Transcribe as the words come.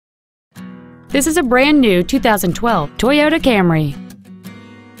This is a brand new 2012 Toyota Camry.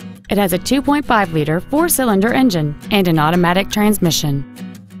 It has a 2.5-liter four-cylinder engine and an automatic transmission.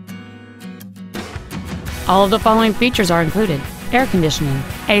 All of the following features are included: air conditioning,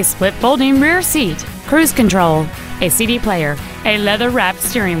 a split folding rear seat, cruise control, a CD player, a leather-wrapped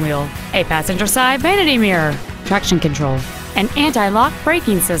steering wheel, a passenger side vanity mirror, traction control, an anti-lock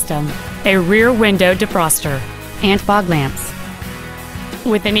braking system, a rear window defroster, and fog lamps.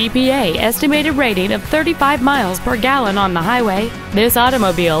 With an EPA estimated rating of 35 miles per gallon on the highway, this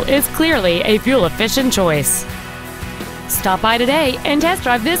automobile is clearly a fuel-efficient choice. Stop by today and test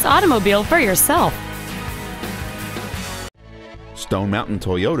drive this automobile for yourself. Stone Mountain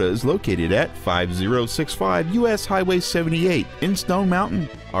Toyota is located at 5065 US Highway 78 in Stone Mountain.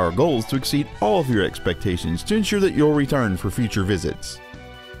 Our goal is to exceed all of your expectations to ensure that you'll return for future visits.